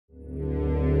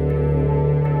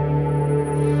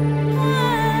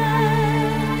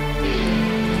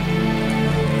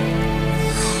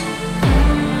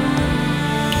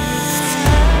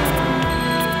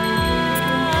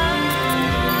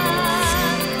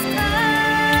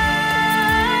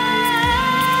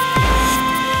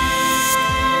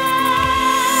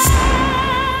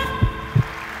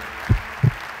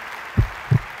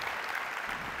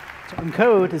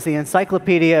Encode is the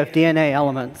encyclopedia of DNA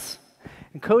elements.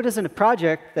 Encode is a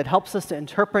project that helps us to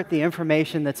interpret the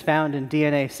information that's found in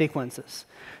DNA sequences.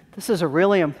 This is a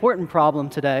really important problem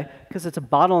today because it's a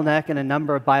bottleneck in a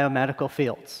number of biomedical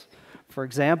fields. For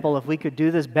example, if we could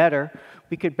do this better,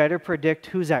 we could better predict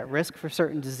who's at risk for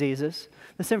certain diseases.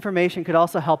 This information could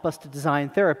also help us to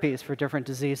design therapies for different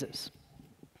diseases.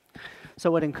 So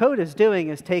what Encode is doing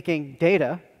is taking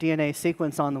data, DNA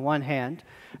sequence on the one hand,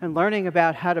 and learning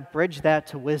about how to bridge that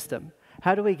to wisdom.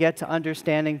 How do we get to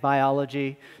understanding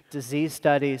biology, disease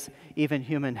studies, even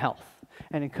human health?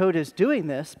 And Encode is doing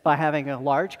this by having a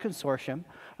large consortium,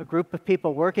 a group of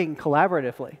people working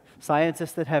collaboratively,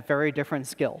 scientists that have very different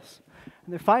skills.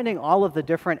 And they're finding all of the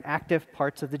different active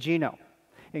parts of the genome.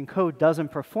 Encode doesn't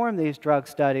perform these drug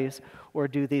studies or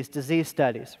do these disease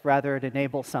studies. Rather, it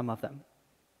enables some of them.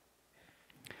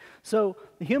 So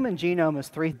the human genome is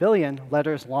 3 billion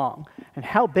letters long. And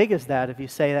how big is that if you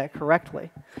say that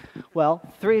correctly? Well,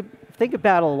 think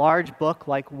about a large book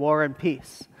like War and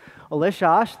Peace. Alicia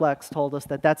Ashlex told us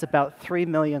that that's about 3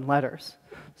 million letters.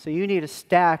 So you need a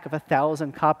stack of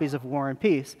 1,000 copies of War and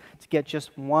Peace to get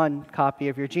just one copy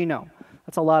of your genome.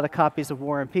 That's a lot of copies of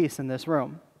War and Peace in this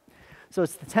room. So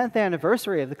it's the 10th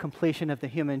anniversary of the completion of the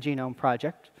Human Genome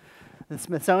Project. The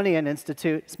Smithsonian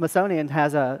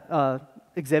has a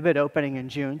exhibit opening in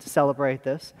June to celebrate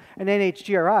this, and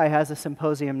NHGRI has a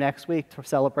symposium next week to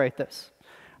celebrate this.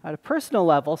 At a personal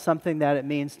level, something that it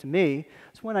means to me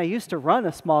is when I used to run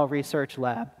a small research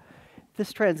lab,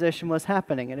 this transition was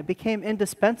happening, and it became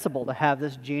indispensable to have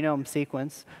this genome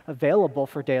sequence available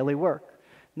for daily work.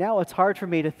 Now it's hard for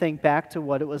me to think back to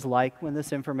what it was like when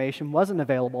this information wasn't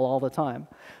available all the time.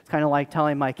 It's kind of like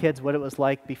telling my kids what it was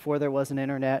like before there was an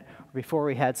internet, or before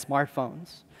we had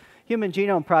smartphones. Human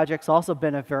Genome Project's also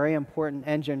been a very important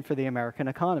engine for the American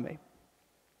economy.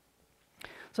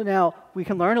 So now, we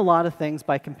can learn a lot of things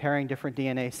by comparing different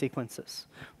DNA sequences.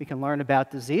 We can learn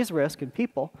about disease risk in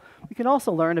people. We can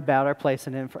also learn about our place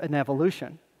in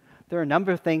evolution. There are a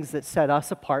number of things that set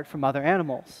us apart from other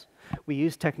animals. We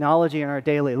use technology in our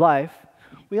daily life.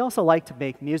 We also like to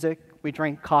make music. We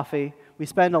drink coffee. We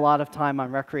spend a lot of time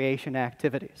on recreation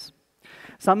activities.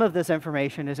 Some of this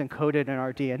information is encoded in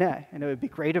our DNA, and it would be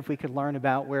great if we could learn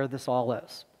about where this all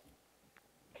is.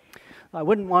 I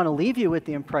wouldn't want to leave you with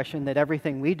the impression that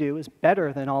everything we do is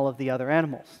better than all of the other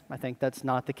animals. I think that's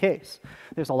not the case.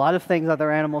 There's a lot of things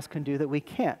other animals can do that we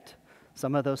can't.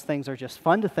 Some of those things are just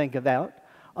fun to think about.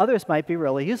 Others might be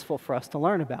really useful for us to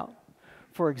learn about.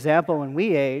 For example, when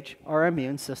we age, our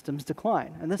immune systems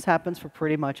decline, and this happens for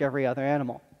pretty much every other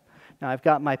animal. Now, I've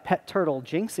got my pet turtle,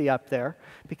 Jinxie, up there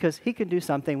because he can do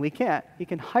something we can't. He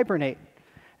can hibernate.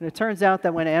 And it turns out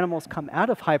that when animals come out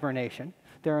of hibernation,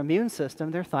 their immune system,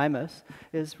 their thymus,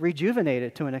 is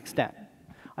rejuvenated to an extent.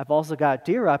 I've also got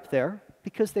deer up there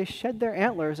because they shed their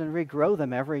antlers and regrow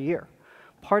them every year.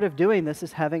 Part of doing this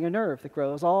is having a nerve that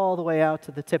grows all the way out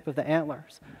to the tip of the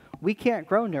antlers. We can't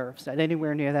grow nerves at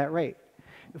anywhere near that rate.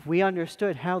 If we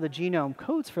understood how the genome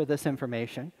codes for this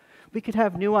information, we could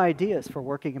have new ideas for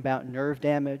working about nerve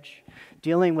damage,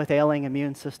 dealing with ailing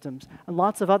immune systems, and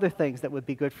lots of other things that would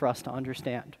be good for us to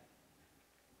understand.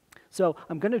 So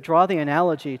I'm going to draw the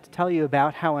analogy to tell you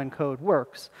about how Encode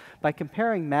works by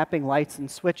comparing mapping lights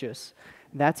and switches.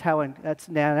 That's an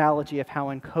analogy of how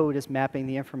Encode is mapping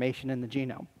the information in the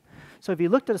genome. So if you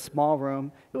looked at a small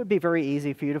room, it would be very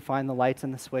easy for you to find the lights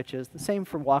and the switches. The same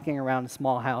for walking around a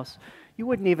small house. You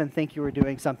wouldn't even think you were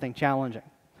doing something challenging.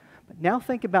 But now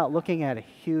think about looking at a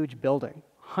huge building,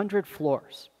 100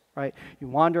 floors, right? You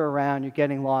wander around, you're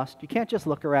getting lost. You can't just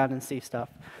look around and see stuff.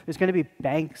 There's going to be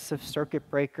banks of circuit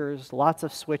breakers, lots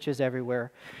of switches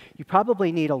everywhere. You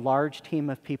probably need a large team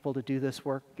of people to do this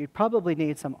work. You probably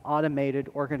need some automated,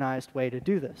 organized way to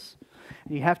do this.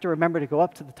 And you have to remember to go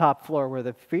up to the top floor where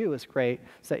the view is great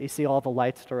so that you see all the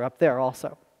lights that are up there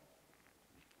also.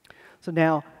 So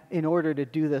now, in order to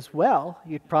do this well,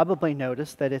 you'd probably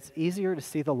notice that it's easier to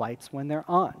see the lights when they're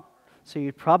on. So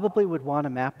you probably would want to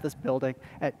map this building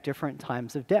at different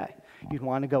times of day. You'd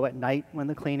want to go at night when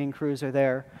the cleaning crews are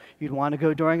there. You'd want to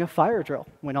go during a fire drill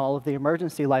when all of the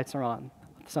emergency lights are on.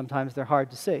 Sometimes they're hard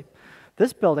to see.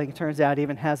 This building, it turns out,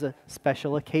 even has a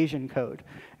special occasion code.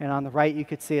 And on the right, you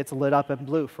could see it's lit up in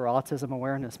blue for Autism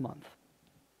Awareness Month.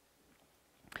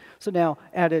 So now,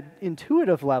 at an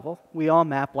intuitive level, we all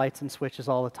map lights and switches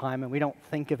all the time, and we don't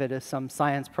think of it as some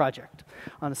science project.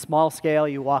 On a small scale,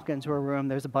 you walk into a room,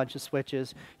 there's a bunch of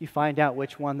switches, you find out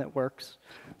which one that works.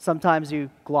 Sometimes you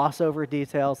gloss over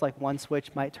details, like one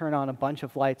switch might turn on a bunch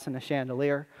of lights in a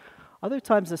chandelier. Other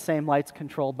times, the same light's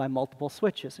controlled by multiple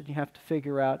switches, and you have to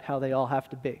figure out how they all have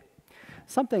to be.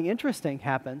 something interesting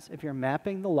happens if you're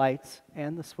mapping the lights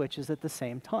and the switches at the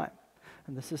same time.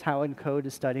 And this is how Encode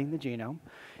is studying the genome.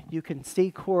 You can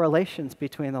see correlations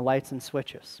between the lights and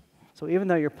switches. So even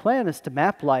though your plan is to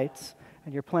map lights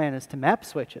and your plan is to map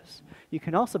switches, you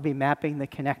can also be mapping the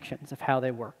connections of how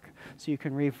they work. So you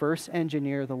can reverse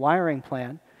engineer the wiring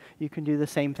plan. You can do the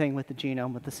same thing with the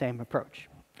genome with the same approach.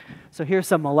 So here's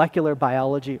some molecular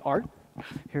biology art.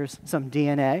 Here's some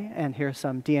DNA, and here's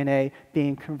some DNA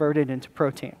being converted into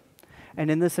protein.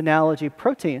 And in this analogy,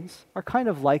 proteins are kind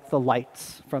of like the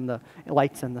lights from the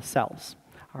lights in the cells.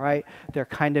 All right? They're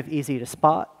kind of easy to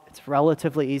spot. It's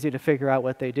relatively easy to figure out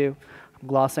what they do. I'm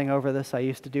glossing over this. I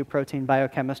used to do protein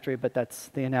biochemistry, but that's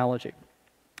the analogy.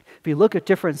 If you look at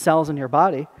different cells in your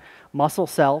body, muscle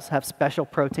cells have special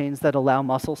proteins that allow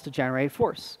muscles to generate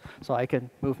force, so I can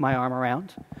move my arm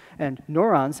around. And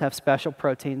neurons have special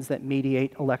proteins that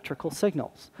mediate electrical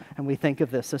signals, and we think of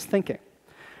this as thinking.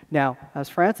 Now, as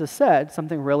Francis said,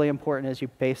 something really important is you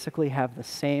basically have the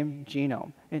same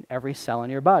genome in every cell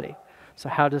in your body. So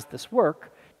how does this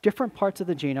work? Different parts of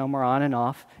the genome are on and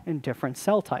off in different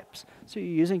cell types, so you're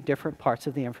using different parts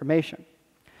of the information.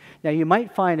 Now, you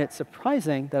might find it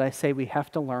surprising that I say we have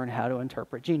to learn how to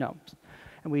interpret genomes.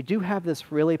 And we do have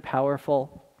this really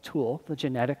powerful tool, the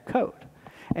genetic code.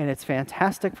 And it's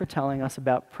fantastic for telling us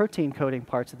about protein coding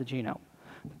parts of the genome.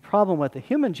 The problem with the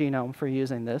human genome for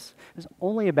using this is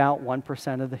only about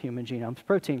 1% of the human genome's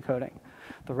protein coding.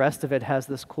 The rest of it has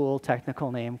this cool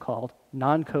technical name called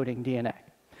non-coding DNA.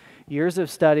 Years of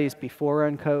studies before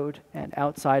Encode and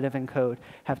outside of Encode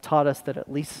have taught us that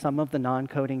at least some of the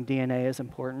non-coding DNA is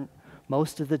important.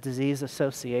 Most of the disease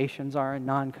associations are in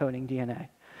non-coding DNA.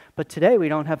 But today we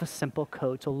don't have a simple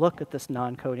code to look at this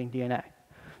non-coding DNA.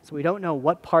 So we don't know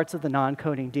what parts of the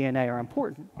non-coding DNA are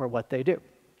important or what they do.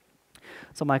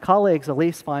 So my colleagues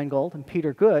Elise Feingold and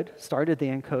Peter Good started the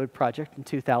Encode Project in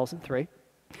 2003.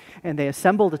 And they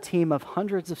assembled a team of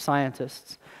hundreds of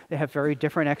scientists. They have very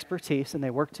different expertise, and they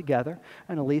work together.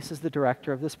 And Elise is the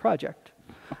director of this project.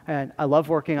 And I love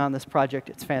working on this project.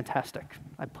 It's fantastic.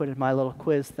 I put in my little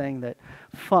quiz thing that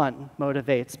fun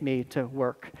motivates me to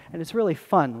work. And it's really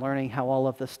fun learning how all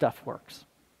of this stuff works.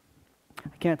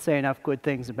 I can't say enough good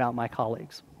things about my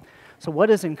colleagues. So what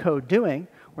is Encode doing?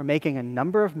 We're making a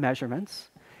number of measurements.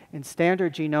 In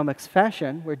standard genomics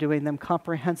fashion, we're doing them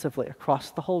comprehensively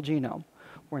across the whole genome.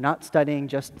 We're not studying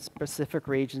just specific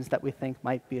regions that we think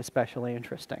might be especially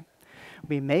interesting.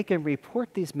 We make and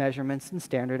report these measurements in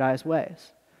standardized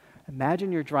ways.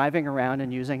 Imagine you're driving around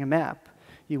and using a map.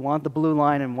 You want the blue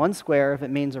line in one square, if it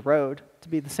means a road, to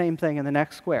be the same thing in the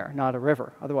next square, not a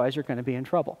river. Otherwise, you're going to be in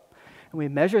trouble. And we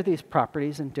measure these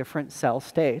properties in different cell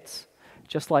states.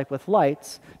 Just like with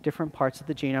lights, different parts of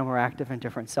the genome are active in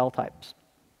different cell types.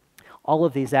 All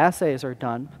of these assays are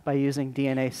done by using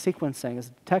DNA sequencing as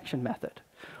a detection method.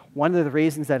 One of the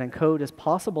reasons that Encode is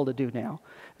possible to do now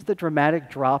is the dramatic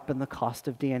drop in the cost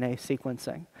of DNA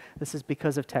sequencing. This is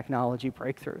because of technology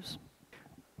breakthroughs.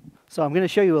 So I'm going to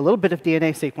show you a little bit of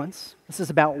DNA sequence. This is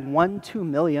about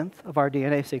 1/2 of our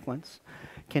DNA sequence.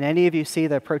 Can any of you see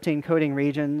the protein coding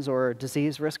regions or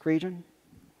disease risk region?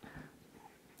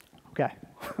 Okay.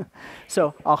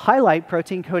 So I'll highlight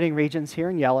protein coding regions here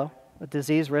in yellow, a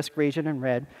disease risk region in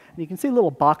red. And you can see a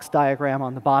little box diagram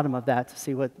on the bottom of that to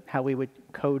see how we would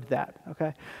code that,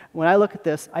 okay? When I look at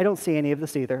this, I don't see any of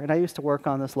this either, and I used to work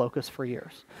on this locus for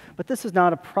years. But this is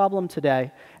not a problem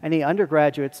today. Any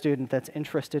undergraduate student that's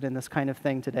interested in this kind of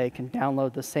thing today can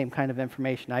download the same kind of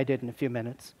information I did in a few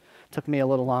minutes. It took me a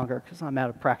little longer because I'm out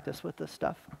of practice with this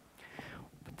stuff.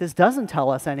 But this doesn't tell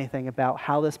us anything about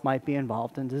how this might be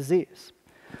involved in disease.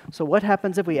 So what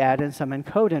happens if we add in some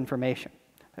Encode information?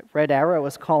 That red arrow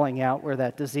is calling out where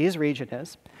that disease region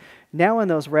is. Now in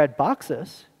those red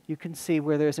boxes, you can see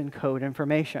where there's Encode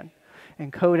information.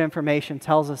 Encode information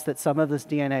tells us that some of this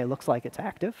DNA looks like it's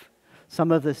active.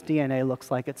 Some of this DNA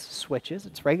looks like it's switches,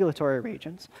 it's regulatory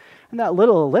regions. And that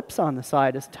little ellipse on the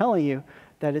side is telling you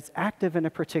that it's active in a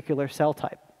particular cell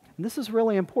type. And this is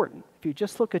really important. If you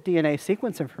just look at DNA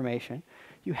sequence information,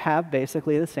 you have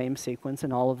basically the same sequence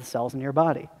in all of the cells in your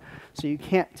body. So you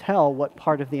can't tell what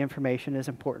part of the information is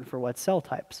important for what cell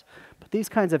types. But these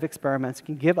kinds of experiments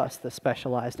can give us this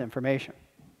specialized information.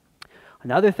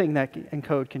 Another thing that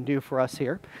Encode can do for us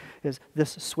here is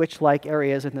this switch-like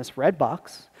areas in this red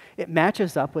box. It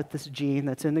matches up with this gene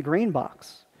that's in the green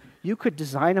box. You could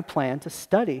design a plan to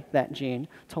study that gene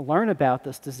to learn about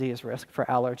this disease risk for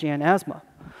allergy and asthma.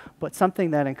 But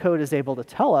something that Encode is able to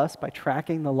tell us by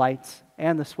tracking the lights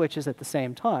and the switches at the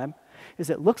same time is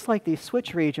it looks like these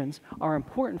switch regions are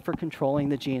important for controlling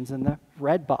the genes in the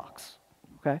red box.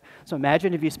 Okay? So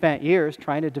imagine if you spent years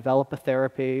trying to develop a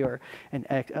therapy or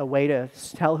a way to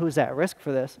tell who's at risk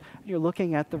for this, and you're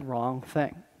looking at the wrong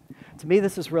thing. To me,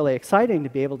 this is really exciting to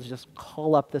be able to just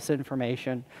call up this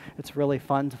information. It's really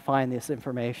fun to find this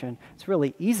information. It's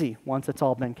really easy once it's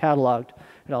all been cataloged.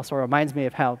 It also reminds me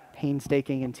of how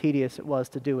painstaking and tedious it was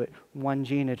to do it one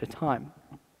gene at a time.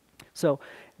 So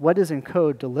what does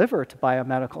Encode deliver to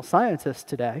biomedical scientists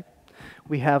today?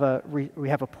 We have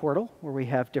a portal where we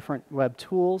have different web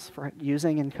tools for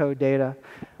using Encode data.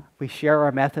 We share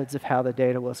our methods of how the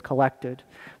data was collected.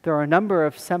 There are a number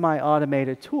of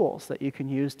semi-automated tools that you can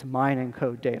use to mine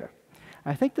Encode data.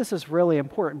 I think this is really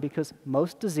important because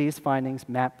most disease findings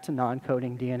map to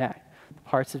non-coding DNA, the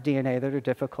parts of DNA that are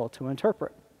difficult to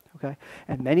interpret. Okay?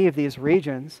 And many of these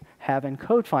regions have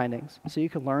Encode findings, so you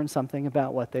can learn something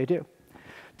about what they do.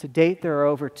 To date, there are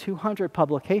over 200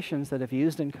 publications that have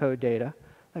used Encode data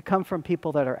that come from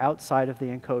people that are outside of the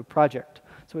Encode project.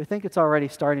 So we think it's already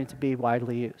starting to be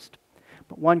widely used.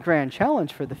 But one grand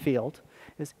challenge for the field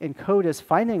is Encode is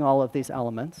finding all of these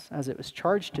elements, as it was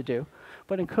charged to do,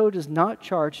 but Encode is not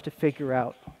charged to figure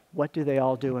out what do they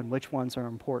all do and which ones are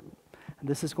important. And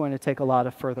this is going to take a lot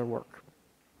of further work.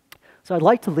 So I'd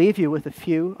like to leave you with a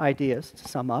few ideas to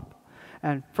sum up.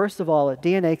 And first of all,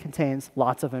 DNA contains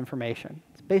lots of information.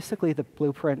 It's basically the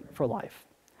blueprint for life.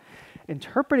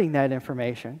 Interpreting that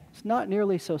information is not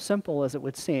nearly so simple as it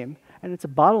would seem, and it's a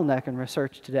bottleneck in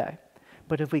research today.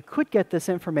 But if we could get this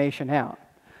information out,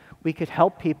 we could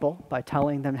help people by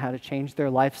telling them how to change their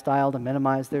lifestyle to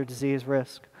minimize their disease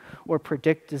risk, or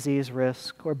predict disease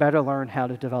risk, or better learn how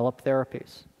to develop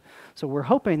therapies. So we're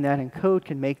hoping that Encode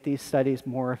can make these studies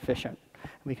more efficient,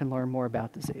 and we can learn more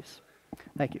about disease.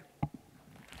 Thank you.